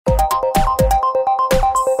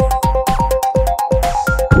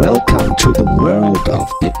to the world of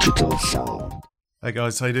digital sound. Hey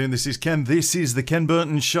guys, how you doing? This is Ken. This is the Ken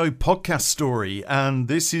Burton Show podcast story, and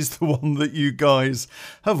this is the one that you guys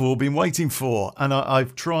have all been waiting for. And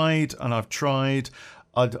I've tried, and I've tried.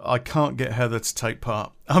 I can't get Heather to take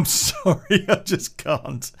part. I'm sorry, I just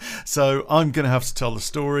can't. So I'm going to have to tell the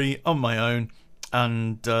story on my own,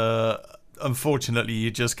 and unfortunately,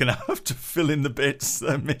 you're just going to have to fill in the bits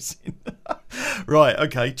they're missing. Right,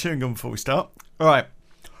 okay, chewing gum before we start. All right,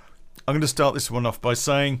 I'm going to start this one off by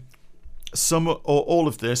saying some or all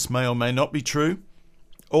of this may or may not be true.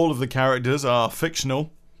 All of the characters are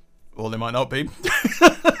fictional, or they might not be.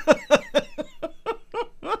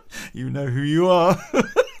 You know who you are.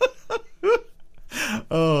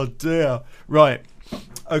 Oh dear. Right.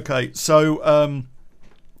 Okay. So,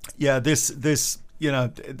 yeah, this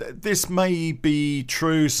may be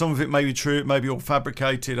true. Some of it may be true. It may be all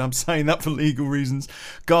fabricated. I'm saying that for legal reasons.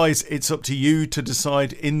 Guys, it's up to you to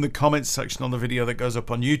decide in the comments section on the video that goes up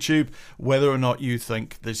on YouTube whether or not you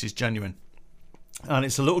think this is genuine. And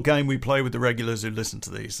it's a little game we play with the regulars who listen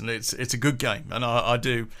to these, and it's a good game. And I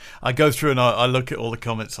go through and I look at all the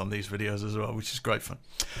comments on these videos as well, which is great fun.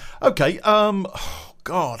 Okay, oh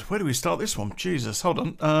God, where do we start this one? Jesus, hold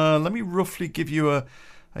on. Let me roughly give you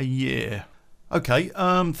a year. Okay,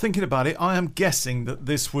 thinking about it, I am guessing that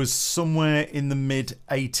this was somewhere in the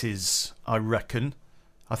mid-80s, I reckon.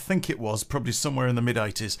 I think it was probably somewhere in the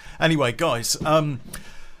mid-80s. Anyway, guys,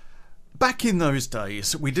 back in those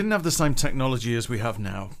days, we didn't have the same technology as we have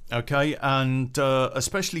now, okay? And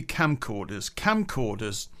especially camcorders.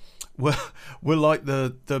 Camcorders were like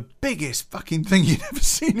the biggest fucking thing you'd ever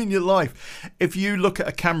seen in your life. If you look at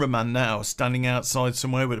a cameraman now standing outside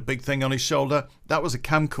somewhere with a big thing on his shoulder, that was a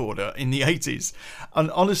camcorder in the 80s.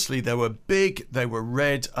 And honestly, they were big, they were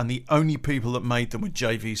red, and the only people that made them were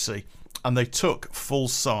JVC. And they took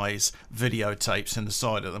full-size videotapes in the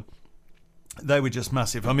side of them. They were just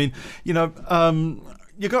massive. I mean, you know,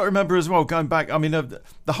 you got to remember as well, going back, I mean, the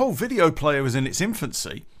whole video player was in its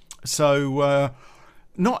infancy. So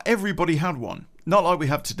not everybody had one. Not like we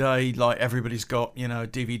have today, like everybody's got, you know,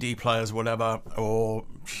 DVD players or whatever. Or,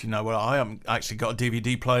 you know, well, I haven't actually got a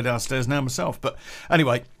DVD player downstairs now myself. But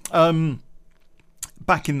anyway,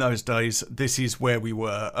 back in those days, this is where we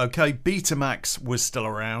were. Okay, Betamax was still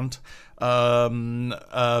around. VHS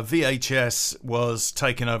was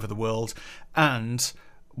taking over the world, and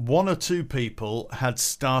one or two people had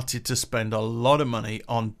started to spend a lot of money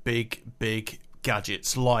on big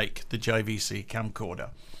gadgets like the JVC camcorder.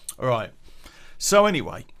 All right. So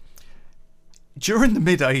anyway, during the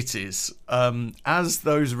mid-80s, as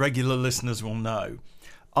those regular listeners will know,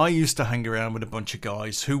 I used to hang around with a bunch of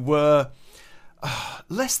guys who were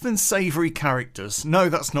less than savoury characters. No,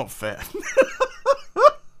 that's not fair.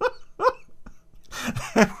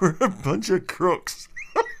 They were a bunch of crooks.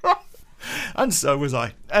 And so was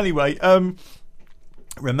I. Anyway,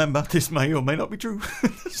 remember, this may or may not be true.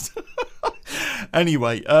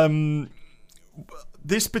 Anyway,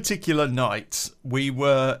 this particular night, we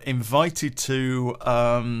were invited to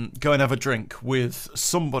go and have a drink with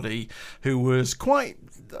somebody who was quite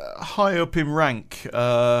high up in rank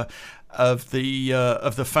of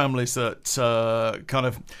the families that kind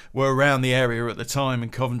of were around the area at the time in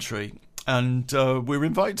Coventry. And we were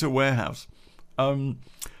invited to a warehouse.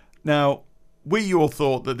 Now, we all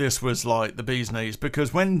thought that this was like the bee's knees,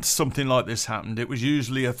 because when something like this happened, it was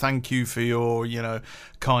usually a thank you for your, you know,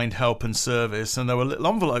 kind help and service. And there were little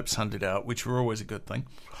envelopes handed out, which were always a good thing.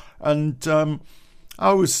 And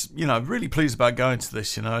I was, you know, really pleased about going to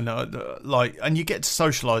this, you know, and you get to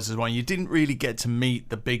socialise as well. You didn't really get to meet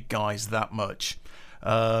the big guys that much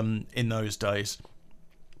in those days.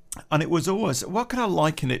 And it was always, what could I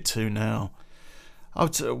liken it to now?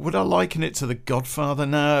 Would I liken it to The Godfather?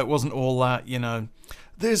 No, it wasn't all that, you know.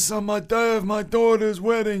 This on my day of my daughter's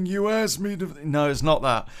wedding, you asked me to... No, it's not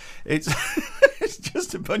that. It's it's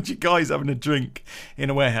just a bunch of guys having a drink in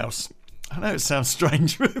a warehouse. I know it sounds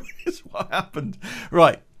strange, but it's what happened.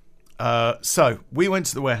 Right. So we went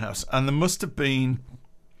to the warehouse, and there must have been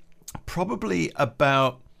probably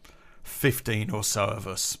about 15 or so of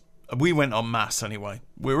us. We went en masse anyway.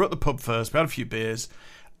 We were at the pub first, we had a few beers,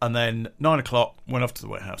 and then 9 o'clock, went off to the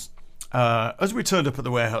warehouse. As we turned up at the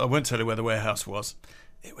warehouse, I won't tell you where the warehouse was.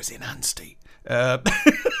 It was in Anstey.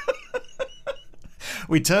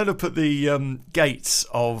 We turned up at the gates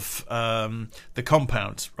of the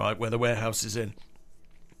compound, right, where the warehouse is in.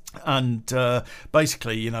 And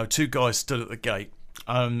basically, you know, two guys stood at the gate.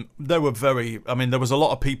 They were there was a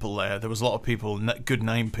lot of people there. There was a lot of people, good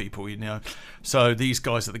name people, you know. So these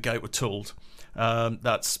guys at the gate were tooled.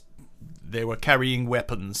 They were carrying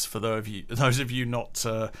weapons, for those of you not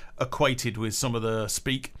acquainted with some of the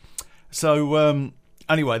speak. So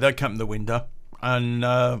anyway, they came to the window, and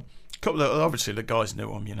a couple of, obviously the guys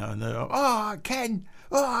knew them, and they're like, "Oh, Ken,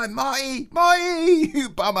 oh, Marty, you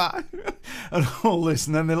bummer," and all this,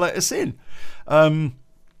 and then they let us in.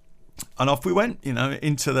 And off we went,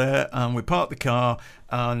 into there, and we parked the car,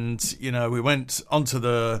 and, we went onto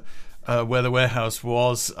the where the warehouse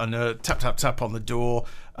was, and tap, tap, tap on the door.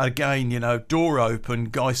 Again, door open,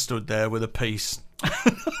 guy stood there with a piece.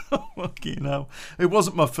 It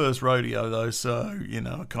wasn't my first rodeo, though, so,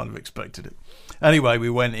 I kind of expected it. Anyway, we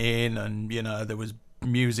went in, and, there was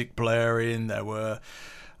music blaring, there were...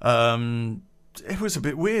 it was a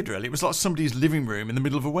bit weird, really. It was like somebody's living room in the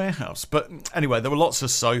middle of a warehouse. But anyway, there were lots of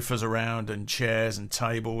sofas around and chairs and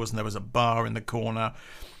tables, and there was a bar in the corner.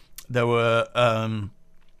 There were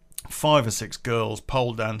 5 or 6 girls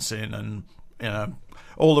pole dancing and,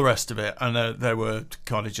 all the rest of it. And they were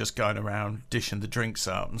kind of just going around dishing the drinks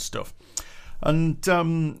out and stuff. And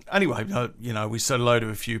anyway, we said hello to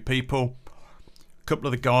a few people. A couple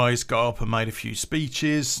of the guys got up and made a few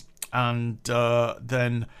speeches. And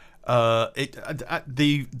then...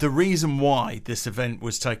 the reason why this event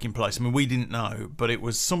was taking place, I mean, we didn't know, but it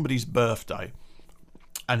was somebody's birthday,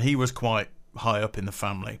 and he was quite high up in the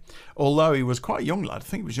family, although he was quite a young lad. I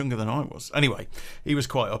think he was younger than I was. Anyway, he was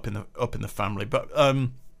quite up in the family, but I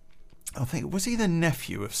think, was he the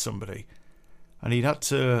nephew of somebody, and he'd had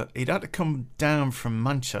to come down from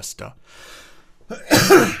Manchester.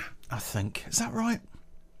 I think, is that right?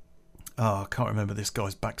 Oh, I can't remember this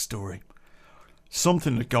guy's backstory.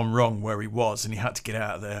 Something had gone wrong where he was, and he had to get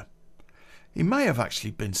out of there. He may have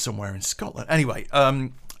actually been somewhere in Scotland. Anyway,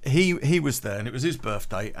 he was there, and it was his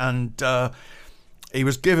birthday, and he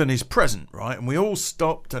was given his present, right? And we all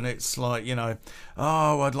stopped, and it's like,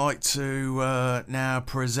 I'd like to now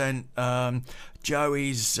present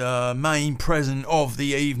Joey's main present of the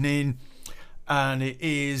evening, and it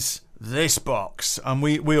is this box. And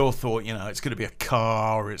we all thought, it's going to be a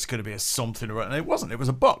car, or it's going to be a something, and it wasn't. It was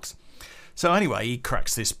a box. So anyway, he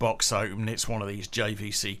cracks this box open. It's one of these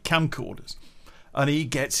JVC camcorders, and he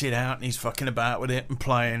gets it out and he's fucking about with it and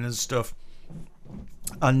playing and stuff.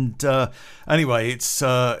 And anyway,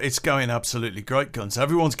 it's going absolutely great guns.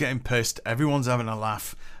 Everyone's getting pissed. Everyone's having a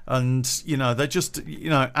laugh, and they're just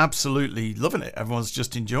absolutely loving it. Everyone's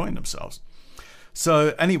just enjoying themselves.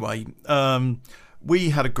 So anyway, we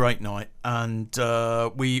had a great night, and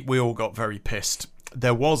we all got very pissed.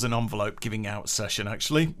 There was an envelope giving out session,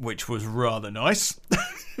 actually, which was rather nice.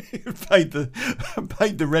 paid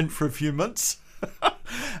the rent for a few months.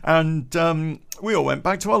 And we all went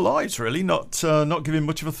back to our lives, really, not giving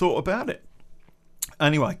much of a thought about it.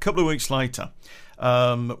 Anyway, a couple of weeks later,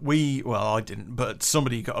 I didn't, but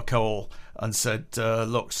somebody got a call and said,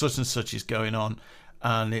 look, such and such is going on,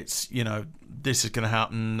 and it's, this is going to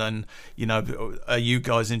happen, and, are you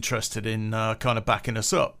guys interested in kind of backing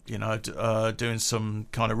us up, doing some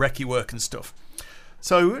kind of recce work and stuff?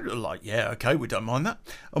 So we were like, yeah, okay, we don't mind that.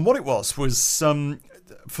 And what it was for some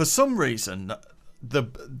reason,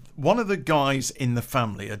 one of the guys in the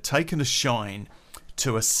family had taken a shine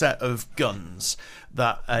to a set of guns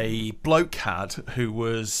that a bloke had who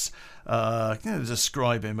was,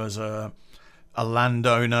 describe him as a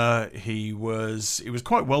landowner. He was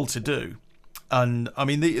quite well to do, and I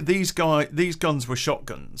mean these guns were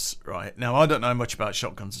shotguns, right? Now I don't know much about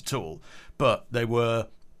shotguns at all, but they were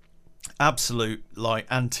absolute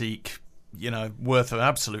antique, worth an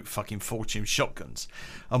absolute fucking fortune shotguns.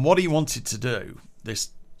 And what he wanted to do,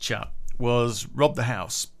 this chap, was rob the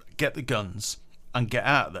house, get the guns, and get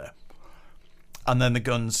out of there. And then the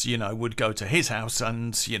guns, would go to his house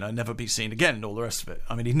and, never be seen again and all the rest of it.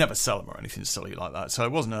 I mean, he'd never sell them or anything silly like that. So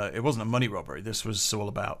it wasn't a money robbery. This was all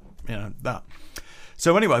about, that.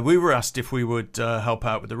 So anyway, we were asked if we would help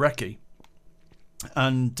out with the recce.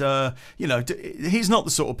 And, he's not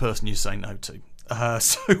the sort of person you say no to.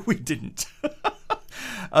 So we didn't.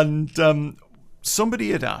 And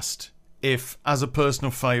somebody had asked if, as a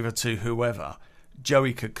personal favour to whoever,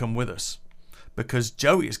 Joey could come with us. Because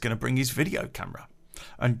Joey is going to bring his video camera,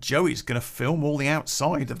 and Joey's going to film all the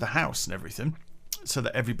outside of the house and everything, so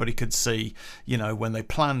that everybody could see, when they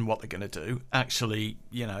plan what they're going to do, actually,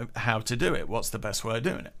 how to do it, what's the best way of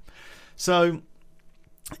doing it. So,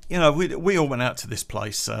 we all went out to this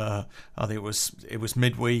place. I think it was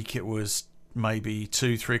midweek. It was maybe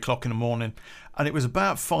 2-3 o'clock in the morning, and it was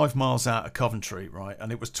about 5 miles out of Coventry, right?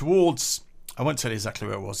 And it was towards, I won't tell you exactly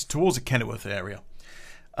where it was, towards the Kenilworth area.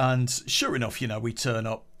 And sure enough, we turn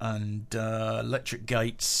up, and electric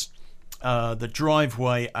gates. The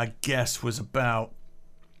driveway, I guess, was about,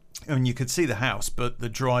 I mean, you could see the house, but the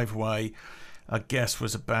driveway I guess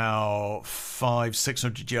was about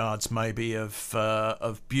 500-600 yards maybe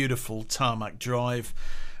of beautiful tarmac drive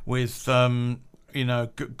with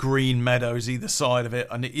green meadows either side of it,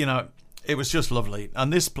 and it was just lovely.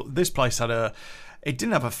 And this place it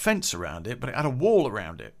didn't have a fence around it, but it had a wall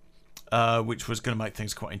around it, which was going to make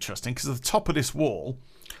things quite interesting, because at the top of this wall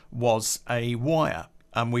was a wire,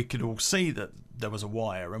 and we could all see that there was a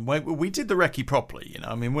wire. And we did the recce properly,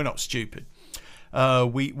 I mean, we're not stupid.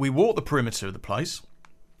 We walked the perimeter of the place.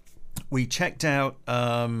 We checked out,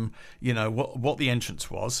 what the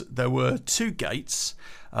entrance was. There were 2 gates,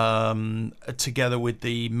 together with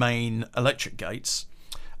the main electric gates.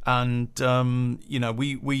 And,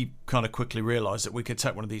 we kind of quickly realised that we could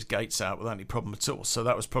take one of these gates out without any problem at all. So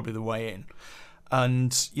that was probably the way in.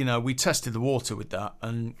 And, we tested the water with that.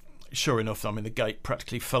 And sure enough, I mean, the gate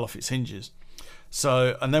practically fell off its hinges.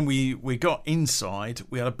 So, and then we got inside.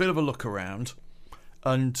 We had a bit of a look around.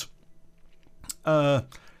 And for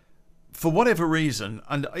whatever reason,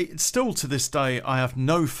 and still to this day, I have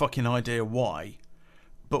no fucking idea why,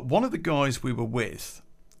 but one of the guys we were with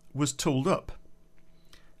was tooled up.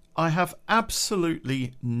 I have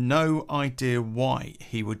absolutely no idea why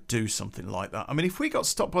he would do something like that. I mean, if we got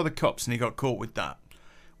stopped by the cops and he got caught with that,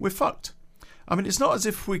 we're fucked. I mean, it's not as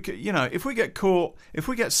if we could, if we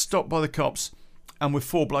get stopped by the cops and we're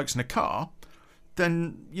 4 blokes in a car,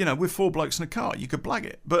 then, we're 4 blokes in a car. You could blag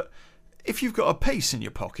it. But if you've got a piece in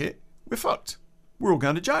your pocket, we're fucked. We're all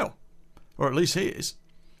going to jail. Or at least he is.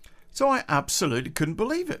 So I absolutely couldn't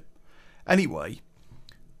believe it. Anyway,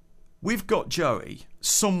 we've got Joey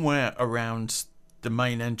somewhere around the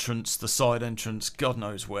main entrance, the side entrance, God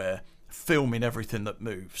knows where, filming everything that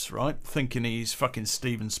moves, right? Thinking he's fucking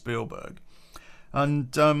Steven Spielberg.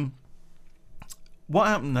 And what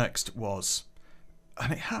happened next was...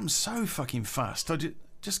 And it happened so fucking fast. I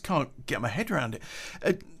just can't get my head around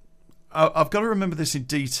it. I've got to remember this in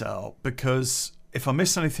detail, because if I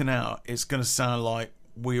miss anything out, it's going to sound like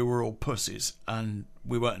we were all pussies, and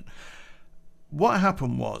we weren't. What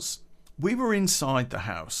happened was, we were inside the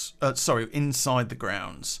house, inside the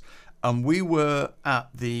grounds, and we were at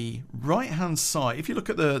the right-hand side. If you look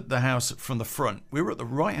at the house from the front, we were at the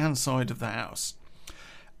right-hand side of the house,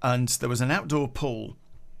 and there was an outdoor pool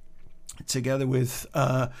together with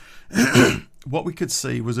what we could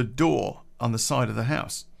see was a door on the side of the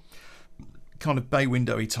house, kind of bay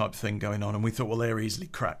windowy type thing going on. And we thought, well, they're easily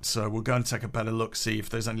cracked, so we'll go and take a better look, see if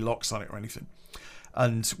there's any locks on it or anything.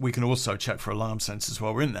 And we can also check for alarm sensors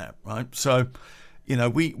while we're in there, right? So,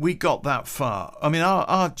 we got that far. I mean,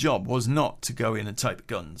 our job was not to go in and take the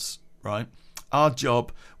guns, right? Our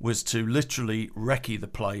job was to literally recce the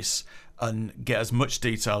place and get as much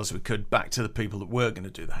detail as we could back to the people that were going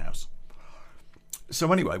to do the house.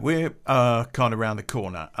 So anyway, we're kind of around the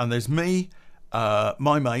corner, and there's me,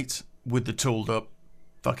 my mate with the tooled up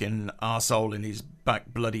fucking arsehole in his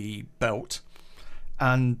back bloody belt,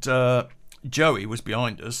 and Joey was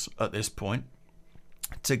behind us at this point,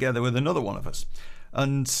 together with another one of us.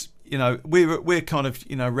 And we're kind of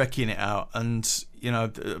wrecking it out, and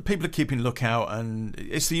people are keeping lookout, and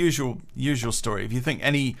it's the usual story. If you think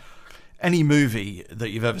any movie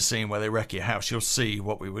that you've ever seen where they wreck your house, you'll see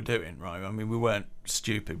what we were doing, right? I mean, we weren't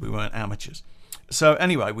stupid, we weren't amateurs. So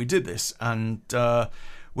anyway, we did this, and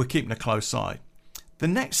we're keeping a close eye. The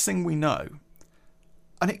next thing we know,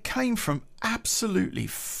 and it came from absolutely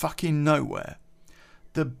fucking nowhere,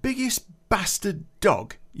 the biggest bastard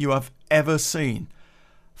dog you have ever seen.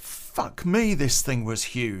 Fuck me, this thing was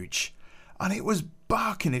huge. And it was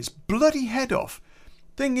barking its bloody head off.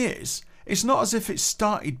 Thing is, it's not as if it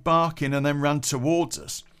started barking and then ran towards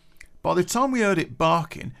us. By the time we heard it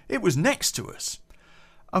barking, it was next to us.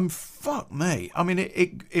 And fuck me, I mean,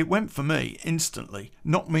 it went for me instantly,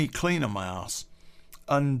 knocked me clean on my arse.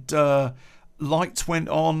 And lights went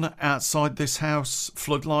on outside this house,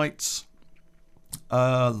 floodlights.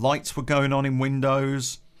 Lights were going on in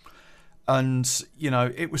windows. And,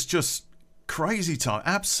 it was just crazy time,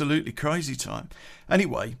 absolutely crazy time.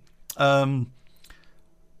 Anyway,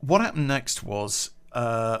 what happened next was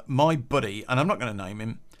my buddy, and I'm not going to name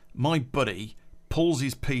him, my buddy pulls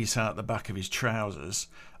his piece out the back of his trousers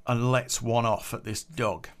and lets one off at this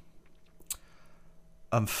dog.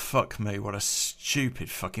 And fuck me, what a stupid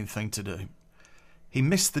fucking thing to do. He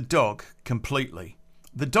missed the dog completely.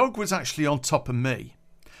 The dog was actually on top of me.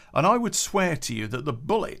 And I would swear to you that the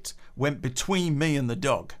bullet went between me and the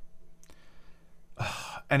dog.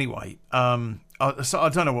 Anyway, so I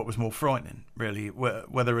don't know what was more frightening, really,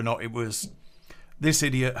 whether or not it was this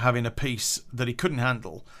idiot having a piece that he couldn't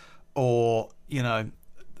handle, or,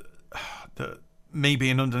 me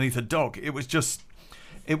being underneath a dog. It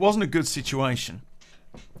wasn't a good situation.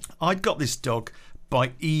 I'd got this dog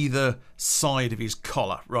by either side of his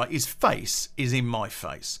collar, right? His face is in my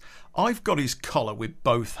face. I've got his collar with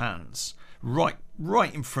both hands, right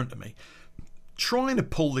in front of me, trying to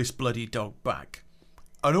pull this bloody dog back.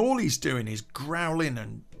 And all he's doing is growling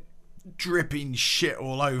and dripping shit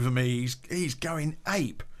all over me. He's going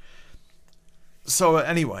ape. So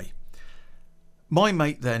anyway, my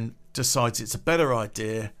mate then decides it's a better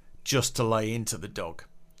idea just to lay into the dog.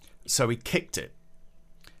 So he kicked it,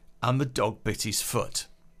 and the dog bit his foot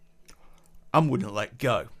and wouldn't let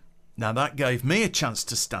go. Now that gave me a chance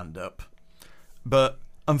to stand up, but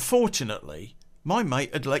unfortunately my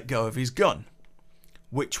mate had let go of his gun,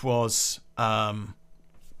 which was lying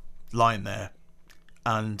there,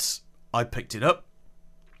 and I picked it up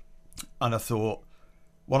and I thought,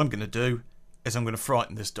 what I'm going to do is I'm going to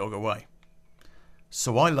frighten this dog away.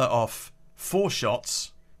 So I let off 4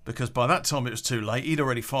 shots, because by that time it was too late. He'd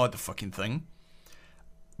already fired the fucking thing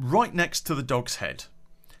right next to the dog's head,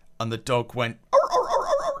 and the dog went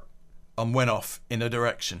and went off in a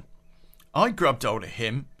direction. I grabbed hold of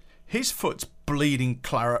him. His foot's bleeding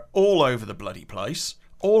claret all over the bloody place,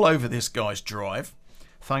 all over this guy's drive.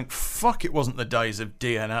 Thank fuck it wasn't the days of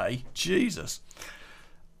DNA. Jesus.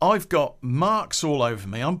 I've got marks all over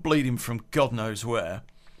me. I'm bleeding from God knows where.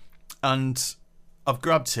 And I've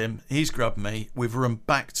grabbed him. He's grabbed me. We've run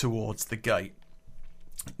back towards the gate.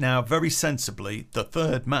 Now, very sensibly, the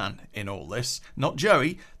third man in all this, not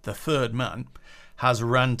Joey, the third man, has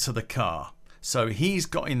ran to the car. So he's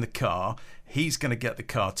got in the car. He's going to get the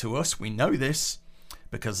car to us. We know this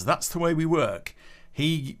because that's the way we work.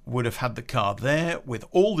 He would have had the car there with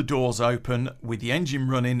all the doors open, with the engine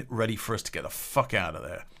running, ready for us to get the fuck out of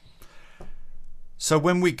there. So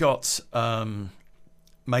when we got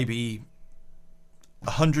maybe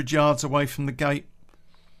 100 yards away from the gate,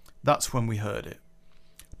 that's when we heard it.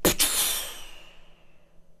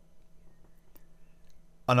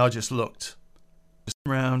 And I just looked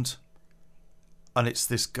around, and it's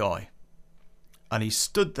this guy. And he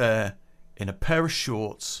stood there in a pair of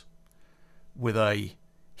shorts with a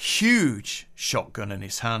huge shotgun in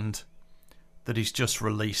his hand that he's just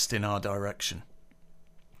released in our direction.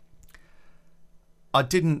 I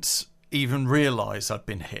didn't even realise I'd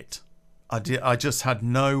been hit. I just had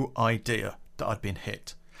no idea that I'd been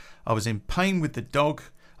hit. I was in pain with the dog.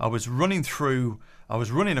 I was running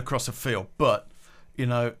across a field, but, you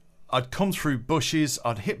know, I'd come through bushes.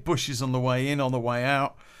 I'd hit bushes on the way in, on the way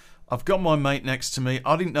out. I've got my mate next to me.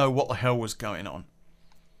 I didn't know what the hell was going on.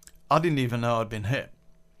 I didn't even know I'd been hit.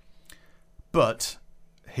 But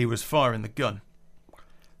he was firing the gun.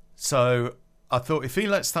 So I thought, if he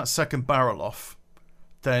lets that second barrel off,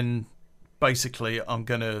 then basically I'm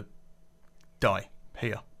going to die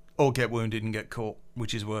here, or get wounded and get caught,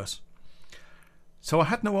 which is worse. So I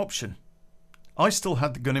had no option. I still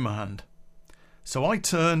had the gun in my hand. So I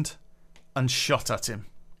turned and shot at him.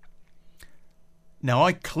 Now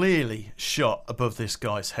I clearly shot above this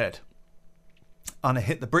guy's head, and I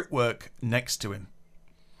hit the brickwork next to him.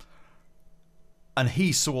 And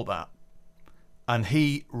he saw that, and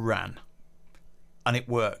he ran, and it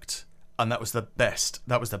worked. And that was the best.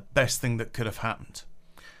 That was the best thing that could have happened.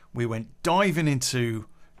 We went diving through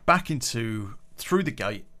the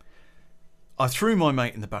gate. I threw my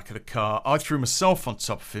mate in the back of the car. I threw myself on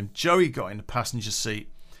top of him. Joey got in the passenger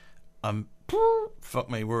seat.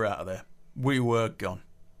 Fuck me, we're out of there. We were gone.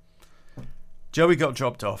 Joey got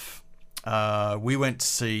dropped off. We went to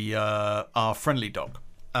see our friendly dog.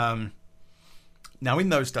 Now, in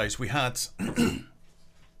those days, we had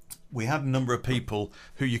we had a number of people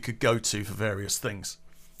who you could go to for various things,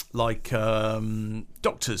 like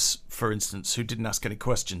doctors, for instance, who didn't ask any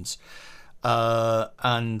questions.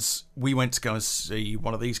 And we went to go and see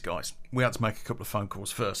one of these guys. We had to make a couple of phone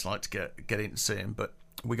calls first, like to get in to see him, but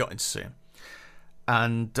we got in to see him.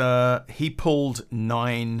 And he pulled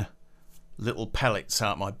 9 little pellets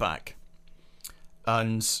out my back,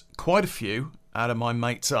 and quite a few out of my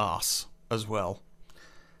mate's arse as well.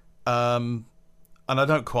 And I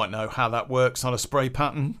don't quite know how that works on a spray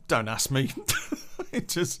pattern. Don't ask me. It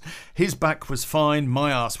just, his back was fine,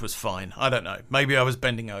 my arse was fine. I don't know. Maybe I was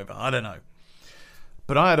bending over. I don't know.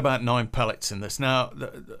 But I had about 9 pellets in this. Now,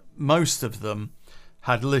 most of them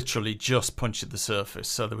had literally just punctured the surface,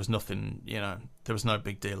 so there was nothing, there was no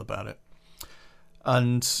big deal about it.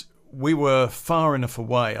 And we were far enough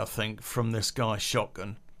away, I think, from this guy's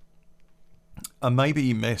shotgun. And maybe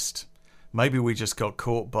he missed. Maybe we just got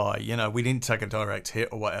caught by, we didn't take a direct hit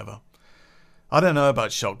or whatever. I don't know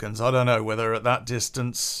about shotguns. I don't know whether at that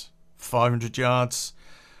distance, 500 yards,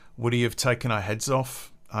 would he have taken our heads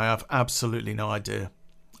off? I have absolutely no idea.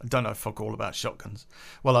 I don't know fuck all about shotguns.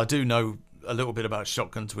 Well, I do know a little bit about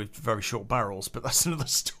shotguns with very short barrels, but that's another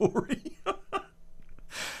story.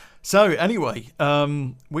 So anyway,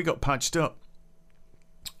 we got patched up.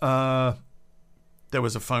 There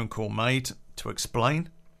was a phone call made to explain.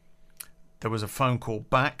 There was a phone call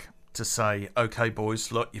back to say, okay,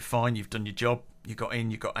 boys, look, you're fine. You've done your job. You got in,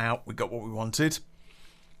 you got out. We got what we wanted.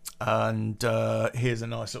 And here's a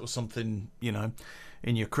nice little something,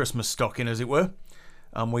 in your Christmas stocking, as it were.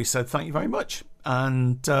 And we said, thank you very much.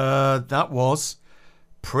 And that was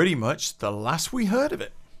pretty much the last we heard of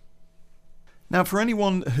it. Now, for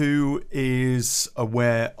anyone who is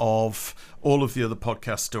aware of all of the other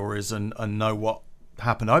podcast stories and know what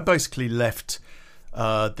happened, I basically left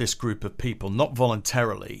this group of people, not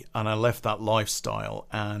voluntarily, and I left that lifestyle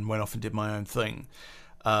and went off and did my own thing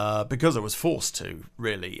because I was forced to,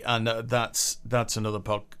 really. And that's another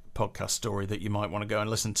podcast story that you might want to go and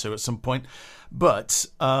listen to at some point. But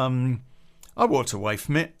I walked away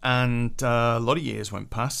from it, and a lot of years went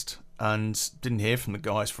past and didn't hear from the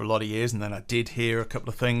guys for a lot of years. And then I did hear a couple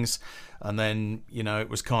of things, and then, it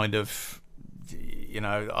was kind of,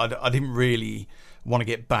 I didn't really want to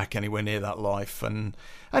get back anywhere near that life. And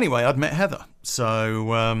anyway, I'd met Heather,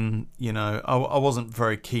 so I wasn't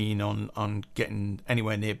very keen on getting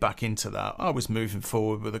anywhere near back into that. I was moving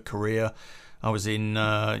forward with a career. I was in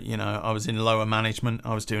lower management.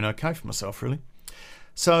 I was doing okay for myself, really.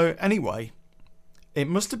 So anyway, it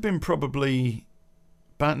must have been probably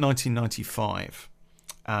about 1995,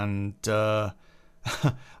 and I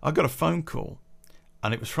got a phone call,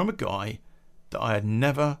 and it was from a guy that I had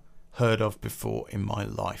never heard of before in my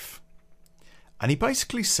life. And he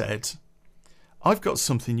basically said, I've got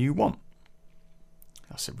something you want.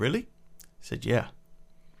 I said, really? He said, yeah.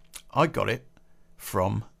 I got it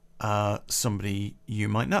from somebody you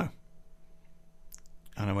might know.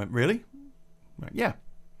 And I went, really? I went, yeah.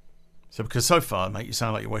 So because so far, mate, you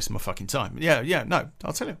sound like you're wasting my fucking time. Yeah, no,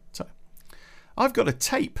 I'll tell you. I've got a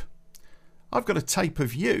tape. I've got a tape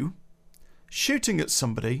of you shooting at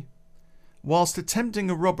somebody whilst attempting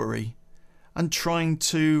a robbery and trying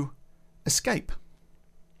to escape.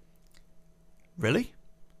 Really?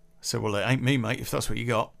 I said, well, it ain't me, mate, if that's what you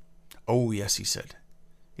got. Oh, yes, he said.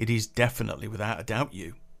 It is definitely, without a doubt,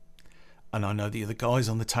 you. And I know the other guys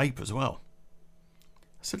on the tape as well.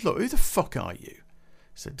 I said, look, who the fuck are you?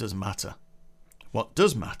 He said, doesn't matter. What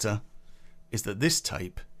does matter is that this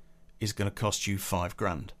tape is going to cost you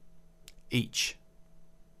 $5,000 each.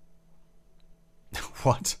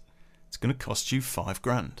 What? It's going to cost you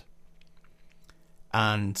 $5,000.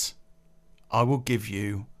 And I will give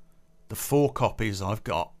you the 4 copies I've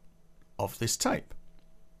got of this tape.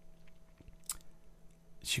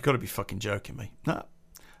 You've got to be fucking joking me. No.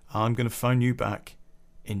 I'm going to phone you back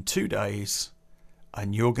in 2 days,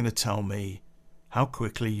 and you're going to tell me how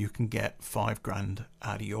quickly you can get $5,000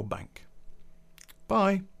 out of your bank.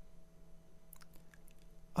 Bye.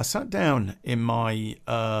 I sat down in my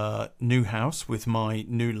new house with my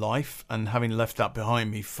new life, and having left that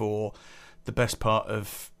behind me for the best part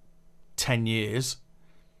of 10 years,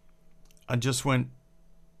 and just went,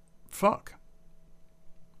 fuck.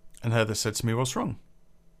 And Heather said to me, what's wrong?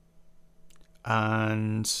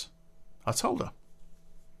 And I told her,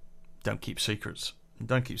 don't keep secrets.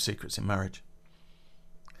 Don't keep secrets in marriage.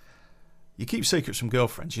 You keep secrets from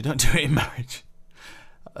girlfriends, you don't do it in marriage.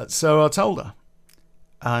 So I told her.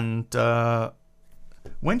 And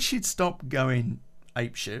when she'd stopped going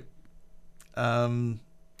apeshit,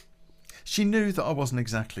 she knew that I wasn't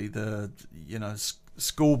exactly the,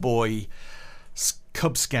 schoolboy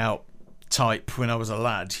Cub Scout type when I was a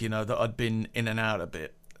lad, that I'd been in and out a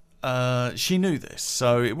bit. She knew this,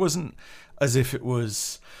 so it wasn't as if it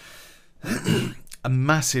was a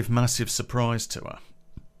massive, massive surprise to her.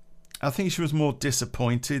 I think she was more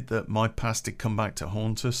disappointed that my past had come back to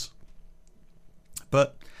haunt us.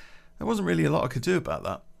 But there wasn't really a lot I could do about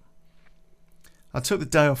that. I took the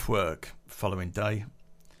day off work following day,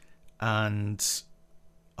 and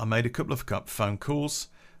I made a couple of phone calls,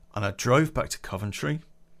 and I drove back to Coventry,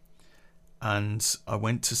 and I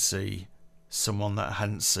went to see someone that I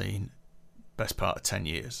hadn't seen best part of 10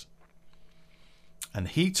 years. And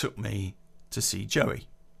he took me to see Joey.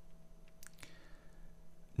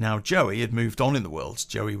 Now, Joey had moved on in the world.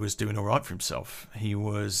 Joey was doing all right for himself. He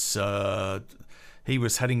was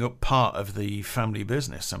heading up part of the family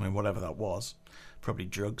business. I mean, whatever that was. Probably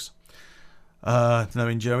drugs.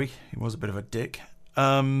 Knowing Joey, he was a bit of a dick.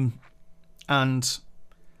 And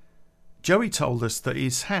Joey told us that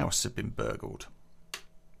his house had been burgled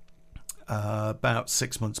about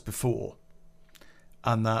 6 months before.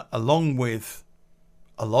 And that along with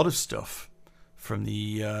a lot of stuff from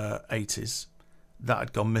the 80s, that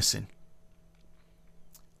had gone missing.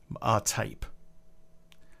 our tape.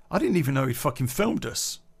 I didn't even know he'd fucking filmed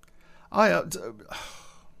us. I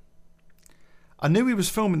knew he was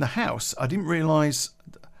filming the house. I didn't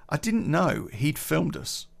know he'd filmed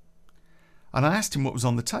us. And I asked him what was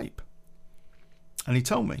on the tape. And he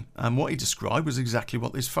told me. And what he described was exactly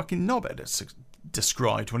what this fucking knobhead had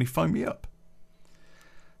described when he phoned me up.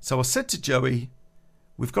 So I said to Joey,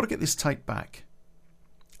 we've got to get this tape back.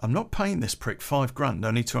 I'm not paying this prick $5,000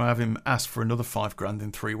 only to have him ask for another $5,000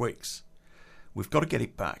 in 3 weeks. We've got to get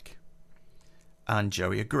it back. And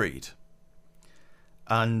Joey agreed.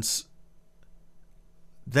 And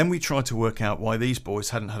then we tried to work out why these boys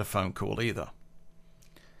hadn't had a phone call either.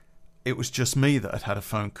 It was just me that had had a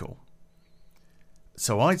phone call.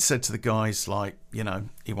 So I'd said to the guys, like, you know,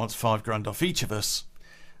 he wants $5,000 off each of us.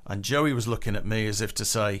 And Joey was looking at me as if to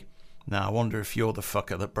say, now I wonder if you're the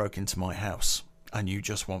fucker that broke into my house and you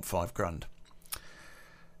just want $5,000.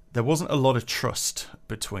 There wasn't a lot of trust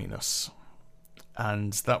between us.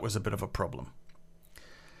 And that was a bit of a problem.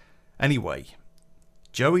 Anyway,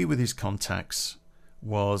 Joey with his contacts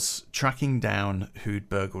was tracking down who'd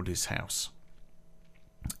burgled his house.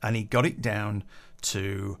 And he got it down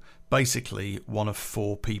to basically one of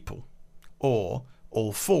 4 people, or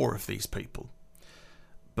all 4 of these people.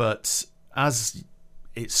 But as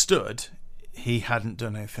it stood, he hadn't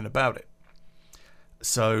done anything about it.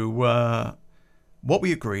 So what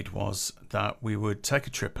we agreed was that we would take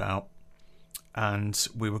a trip out and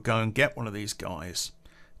we would go and get one of these guys,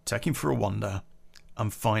 take him for a wander,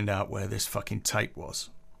 and find out where this fucking tape was.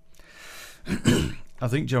 I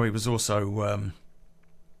think Joey was also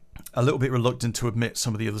a little bit reluctant to admit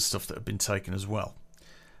some of the other stuff that had been taken as well.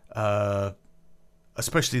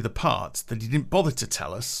 Especially the part that he didn't bother to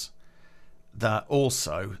tell us that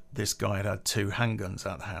also this guy had had 2 handguns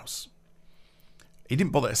out of the house. He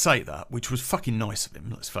didn't bother to say that, which was fucking nice of him,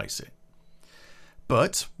 let's face it.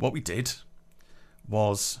 But what we did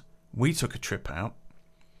was we took a trip out,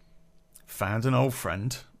 found an old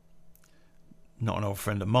friend, not an old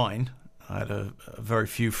friend of mine. I had a very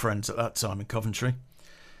few friends at that time in Coventry.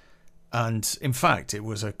 And in fact, it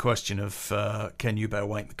was a question of, can you better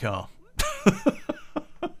wait in the car?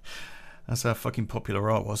 That's how fucking popular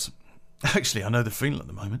I was. Actually, I know the feeling at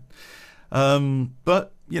the moment.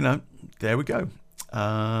 But, you know, there we go.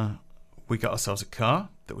 We got ourselves a car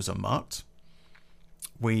that was unmarked.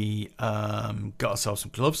 We got ourselves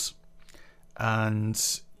some gloves.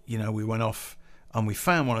 And, you know, we went off and we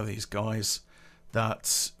found one of these guys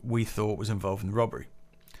that we thought was involved in the robbery.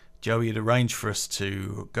 Joey had arranged for us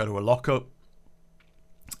to go to a lockup.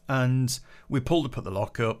 And we pulled up at the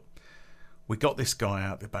lockup. We got this guy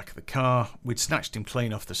out the back of the car. We'd snatched him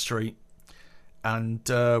clean off the street. And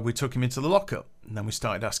we took him into the lockup. And then we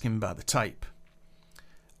started asking him about the tape.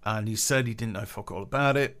 And he said he didn't know fuck all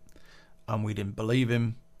about it. And we didn't believe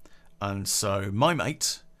him. And so my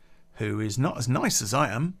mate, who is not as nice as I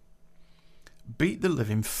am, beat the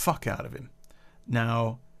living fuck out of him.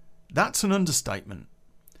 Now, that's an understatement.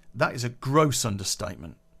 That is a gross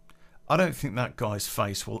understatement. I don't think that guy's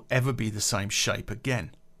face will ever be the same shape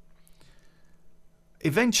again.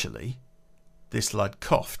 Eventually, this lad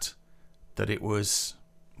coughed that it was,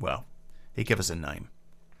 well, he gave us a name.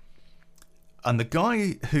 And the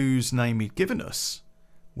guy whose name he'd given us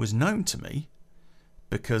was known to me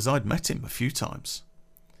because I'd met him a few times.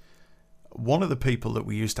 One of the people that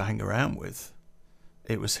we used to hang around with,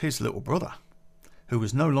 it was his little brother, who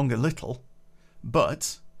was no longer little,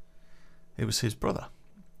 but it was his brother.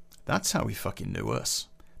 That's how he fucking knew us.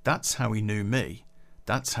 That's how he knew me.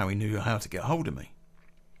 That's how he knew how to get hold of me.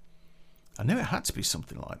 I knew it had to be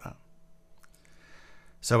something like that.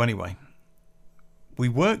 So anyway, we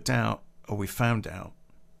found out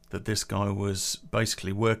that this guy was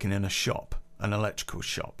basically working in a shop, an electrical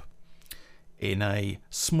shop, in a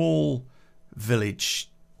small village,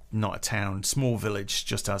 not a town, small village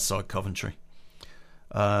just outside Coventry.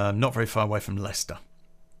 Not very far away from Leicester.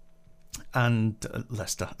 And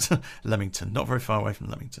Leamington, not very far away from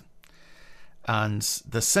Leamington. And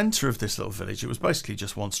the centre of this little village, it was basically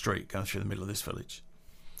just one street going through the middle of this village.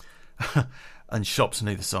 And shops on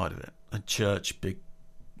either side of it. A church, big,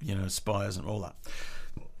 you know, spires and all that.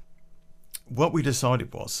 What we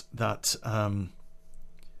decided was that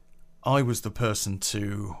I was the person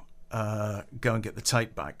to go and get the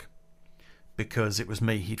tape back because it was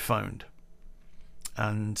me he'd phoned.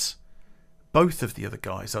 And both of the other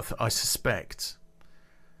guys, I suspect,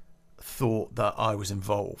 thought that I was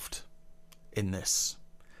involved in this.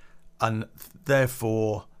 And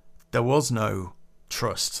therefore, there was no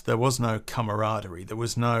trust. There was no camaraderie. There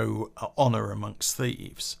was no honour amongst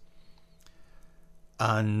thieves.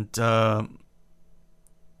 And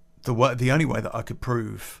the only way that I could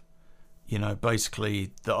prove,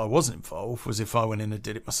 basically that I wasn't involved was if I went in and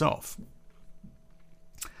did it myself.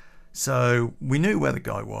 So we knew where the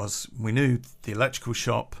guy was. We knew the electrical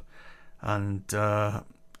shop, and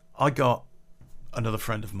I got another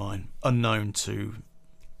friend of mine, unknown to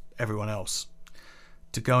everyone else,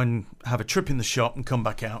 to go and have a trip in the shop and come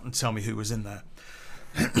back out and tell me who was in there.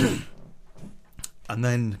 And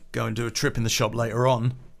then go and do a trip in the shop later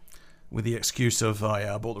on with the excuse of, oh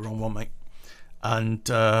yeah, I bought the wrong one, mate. And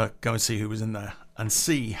go and see who was in there and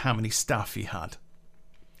see how many staff he had.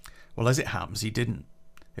 Well, as it happens, he didn't.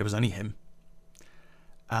 It was only him.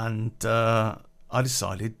 And I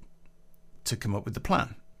decided to come up with the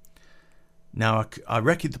plan. Now, I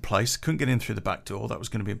recce'd the place, couldn't get in through the back door. That was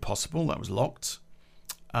going to be impossible. That was locked.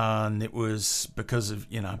 And it was because of,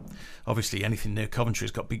 obviously anything near Coventry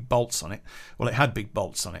has got big bolts on it. Well, it had big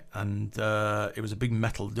bolts on it, and it was a big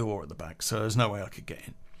metal door at the back, so there's no way I could get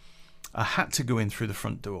in. I had to go in through the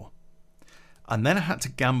front door. And then I had to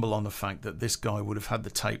gamble on the fact that this guy would have had the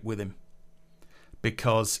tape with him.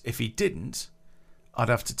 Because if he didn't, I'd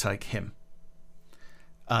have to take him.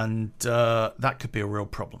 And that could be a real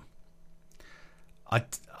problem. I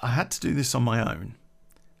had to do this on my own.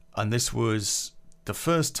 And this was the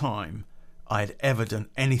first time I had ever done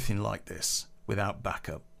anything like this without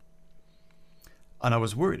backup. And I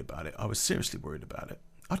was worried about it. I was seriously worried about it.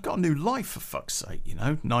 I'd got a new life, for fuck's sake,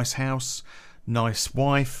 Nice house, nice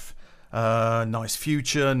wife, nice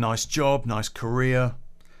future, nice job, nice career.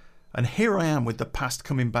 And here I am with the past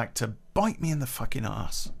coming back to bite me in the fucking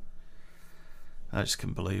arse. I just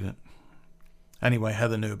couldn't believe it. Anyway,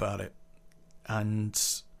 Heather knew about it. And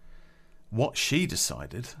what she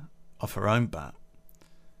decided, off her own bat,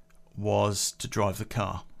 was to drive the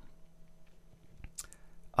car.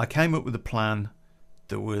 I came up with a plan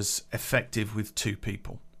that was effective with 2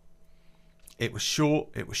 people. It was short,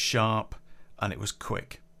 it was sharp, and it was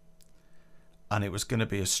quick. And it was going to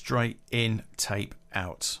be a straight in, tape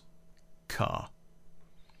out car.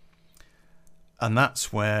 And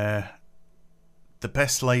that's where the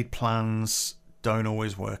best laid plans don't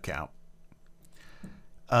always work out.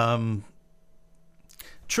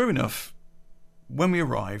 True enough, when we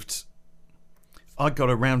arrived, I got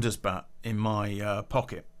a rounder's bat in my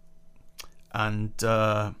pocket, and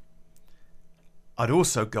I'd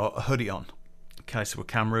also got a hoodie on in case there were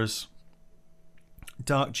cameras,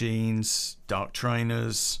 dark jeans, dark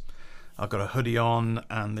trainers. I got a hoodie on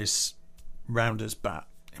and this rounder's bat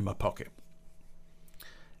in my pocket.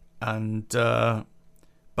 And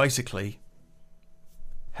basically,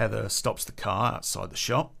 Heather stops the car outside the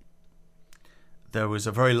shop. There was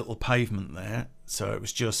a very little pavement there, so it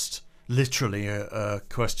was just literally a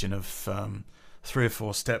question of 3 or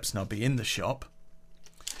 4 steps and I'll be in the shop.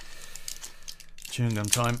 Chewing gum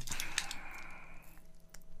time.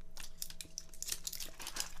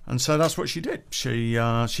 And so that's what she did. She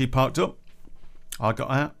parked up. I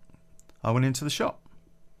got out. I went into the shop.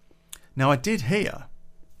 Now I did hear,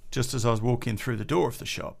 just as I was walking through the door of the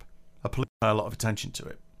shop, a police paid a lot of attention to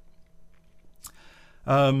it.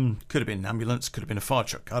 Could have been an ambulance, could have been a fire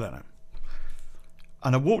truck, I don't know.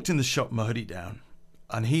 And I walked in the shop with my hoodie down,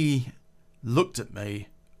 and he looked at me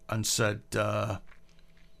and said, can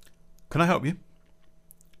I help you?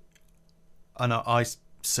 And I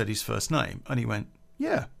said his first name, and he went,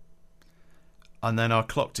 yeah. And then I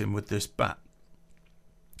clocked him with this bat.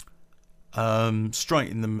 Straight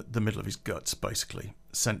in the middle of his guts, basically.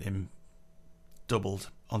 Sent him doubled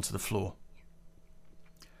onto the floor.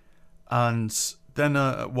 And then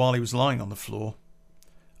while he was lying on the floor,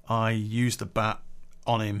 I used the bat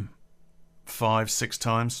on him 5-6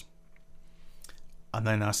 times, and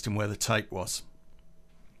then asked him where the tape was.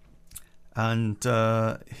 And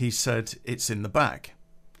he said, it's in the bag.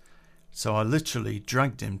 So I literally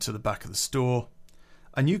dragged him to the back of the store.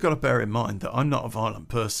 And you've got to bear in mind that I'm not a violent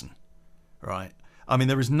person, right? I mean,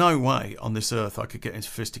 there is no way on this earth I could get into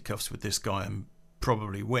fisticuffs with this guy and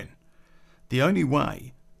probably win. The only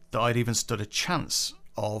way that I'd even stood a chance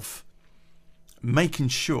of making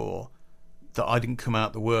sure that I didn't come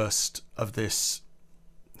out the worst of this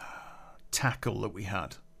tackle that we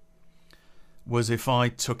had was if I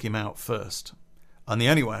took him out first. And the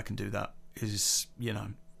only way I can do that is,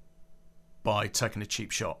 by taking a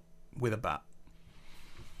cheap shot with a bat.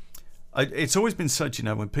 It's always been said,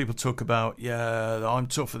 when people talk about, yeah, I'm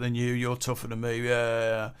tougher than you, you're tougher than me,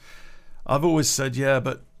 yeah. I've always said, yeah,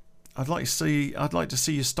 but I'd like to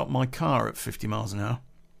see you stop my car at 50 miles an hour.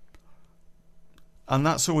 And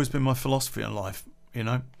that's always been my philosophy in life,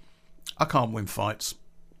 I can't win fights.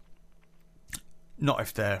 Not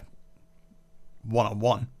if they're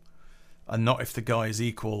one-on-one. And not if the guy is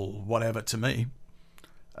equal whatever to me.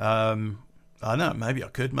 I know, maybe I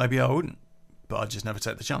could, maybe I wouldn't, but I'd just never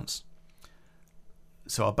take the chance.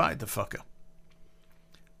 So I batted the fucker,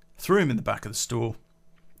 threw him in the back of the store,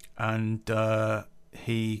 and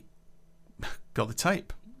he got the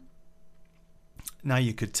tape. Now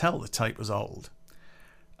you could tell the tape was old,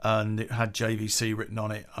 and it had JVC written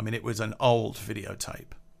on it. I mean, it was an old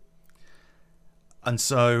videotape. And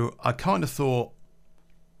so I kind of thought,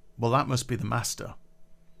 well, that must be the master.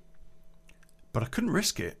 But I couldn't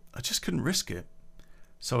risk it. I just couldn't risk it.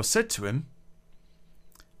 So I said to him,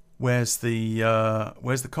 where's the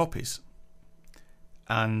copies?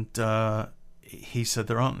 And he said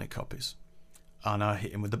there aren't any copies. And I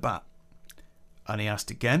hit him with the bat. And he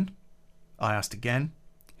asked again. I asked again.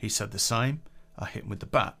 He said the same. I hit him with the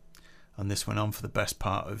bat. And this went on for the best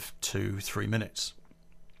part of 2-3 minutes.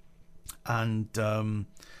 And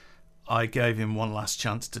I gave him one last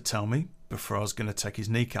chance to tell me before I was going to take his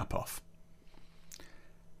kneecap off.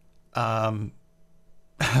 At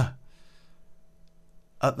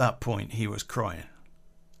that point, he was crying.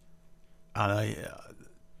 And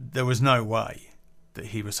there was no way that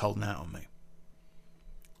he was holding out on me.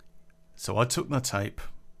 So I took my tape,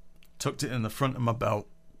 tucked it in the front of my belt,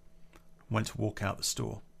 went to walk out the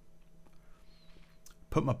store.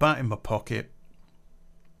 Put my bat in my pocket,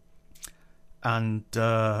 and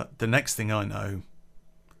the next thing I know,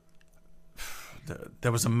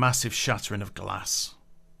 there was a massive shattering of glass.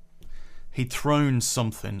 He'd thrown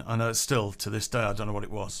something, I know still to this day I don't know what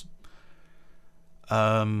it was,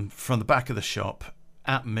 from the back of the shop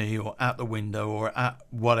at me or at the window or at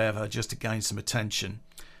whatever, just to gain some attention.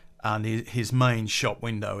 And his main shop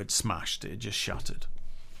window had smashed. It had just shattered.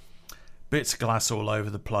 Bits of glass all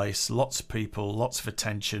over the place, lots of people, lots of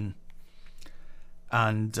attention.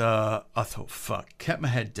 And I thought, fuck, kept my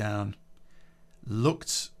head down,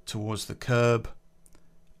 looked towards the curb,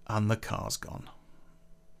 and the car's gone.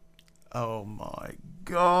 Oh my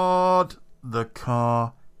God, the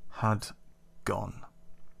car had gone.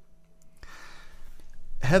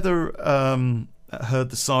 Heather heard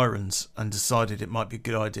the sirens and decided it might be a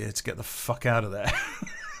good idea to get the fuck out of there.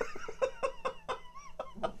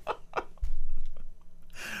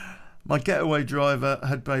 My getaway driver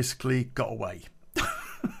had basically got away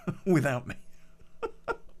without me.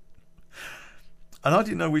 And I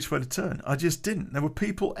didn't know which way to turn. I just didn't. There were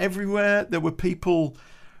people everywhere. There were people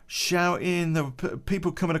shouting. There were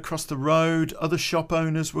people coming across the road. Other shop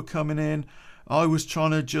owners were coming in. I was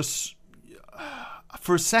trying to just...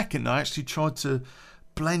 For a second, I actually tried to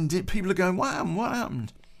blend it. People are going, "Wow, what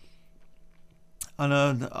happened?" And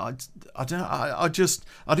I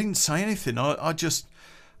didn't say anything. I just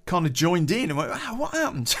kind of joined in and went, "Wow, what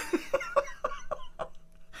happened?"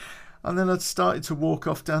 And then I started to walk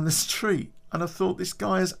off down the street, and I thought, this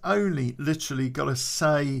guy has only literally got to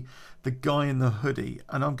say the guy in the hoodie,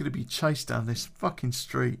 and I'm going to be chased down this fucking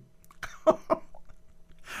street.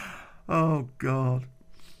 Oh God.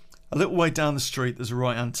 A little way down the street, there's a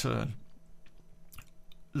right-hand turn.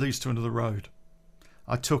 Leads to another road.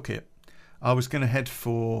 I took it. I was going to head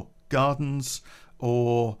for gardens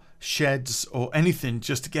or sheds or anything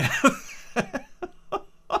just to get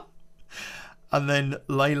out. And then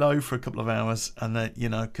lay low for a couple of hours, and then,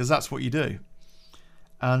 because that's what you do.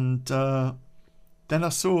 And then I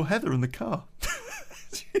saw Heather in the car.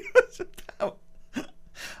 She was about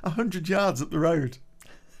 100 yards up the road,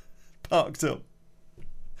 parked up.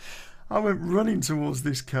 I went running towards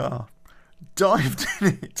this car, dived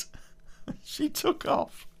in it. She took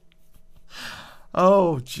off.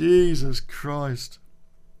 Oh, Jesus Christ.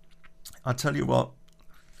 I tell you what,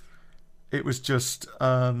 it was just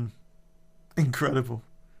incredible.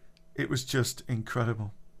 It was just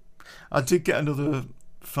incredible. I did get another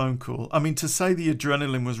phone call. I mean, to say the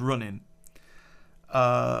adrenaline was running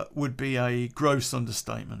would be a gross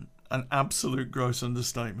understatement, an absolute gross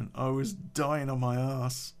understatement. I was dying on my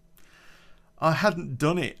arse. I hadn't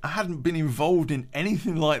done it. I hadn't been involved in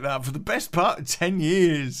anything like that for the best part of 10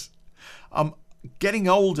 years. I'm getting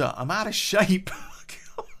older. I'm out of shape.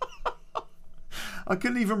 I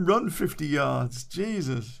couldn't even run 50 yards.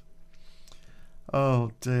 Jesus.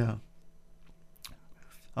 Oh, dear.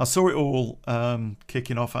 I saw it all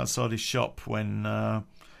kicking off outside his shop when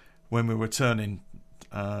we were turning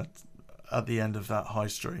at the end of that high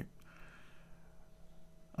street.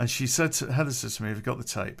 And Heather said to me, "Have you got the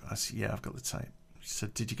tape?" I said, "Yeah, I've got the tape." She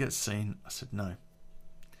said, "Did you get seen?" I said, "No."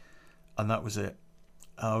 And that was it.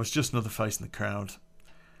 I was just another face in the crowd,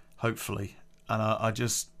 hopefully. And I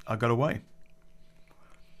got away.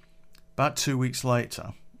 About 2 weeks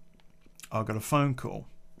later, I got a phone call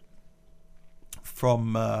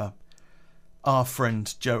from our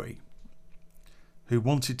friend Joey, who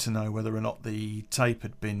wanted to know whether or not the tape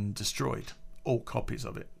had been destroyed, all copies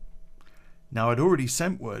of it. Now, I'd already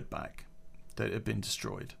sent word back that it had been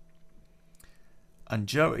destroyed. And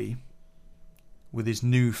Joey, with his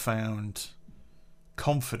newfound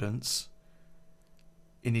confidence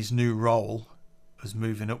in his new role as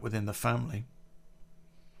moving up within the family,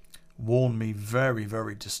 warned me very,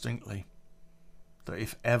 very distinctly that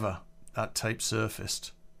if ever that tape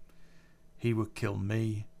surfaced, he would kill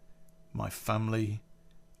me, my family,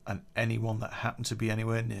 and anyone that happened to be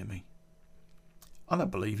anywhere near me. And I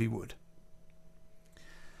believe he would.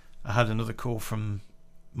 I had another call from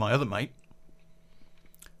my other mate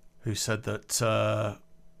who said that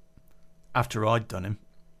after I'd done him,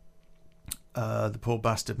 the poor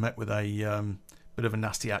bastard met with a bit of a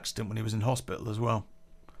nasty accident when he was in hospital as well.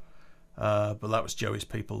 But that was Joey's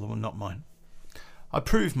people, not mine. I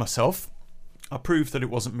proved myself. I proved that it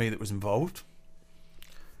wasn't me that was involved.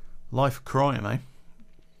 Life of crime, eh?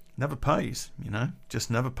 Never pays, just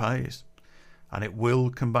never pays. And it will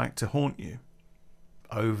come back to haunt you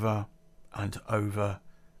over and over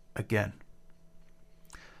again.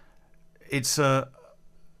 It's a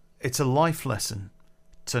life lesson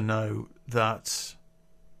to know that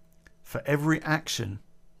for every action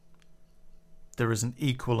there is an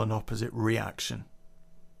equal and opposite reaction.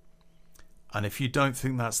 And if you don't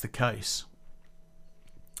think that's the case,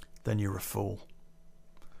 then you're a fool.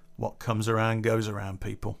 What comes around goes around,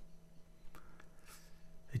 people.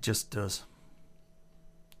 It just does.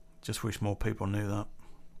 Just wish more people knew that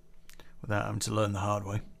without having to learn the hard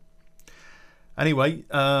way. Anyway,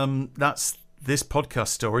 that's this podcast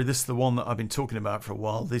story. This is the one that I've been talking about for a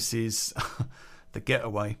while. This is the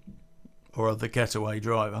Getaway, or the Getaway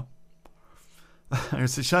driver.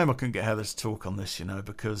 It's a shame I couldn't get Heather to talk on this,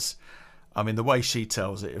 because, I mean, the way she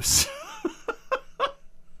tells it,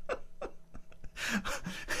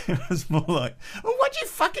 it was more like, oh, what do you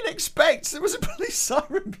fucking expect? There was a police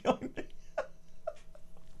siren behind me.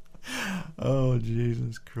 Oh,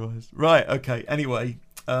 Jesus Christ. Right, okay, anyway,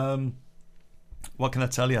 what can I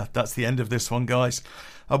tell you? That's the end of this one, guys.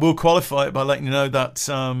 I will qualify it by letting you know that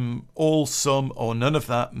all, some, or none of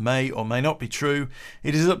that may or may not be true.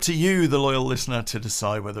 It is up to you, the loyal listener, to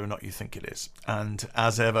decide whether or not you think it is. And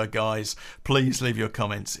as ever, guys, please leave your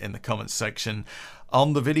comments in the comments section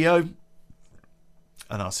on the video.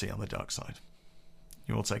 And I'll see you on the dark side.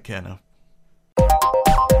 You all take care now.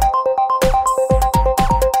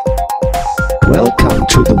 Welcome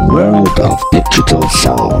to the world of digital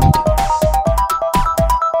sound.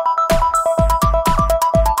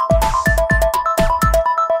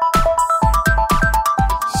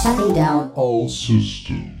 Shutting down all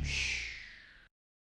systems.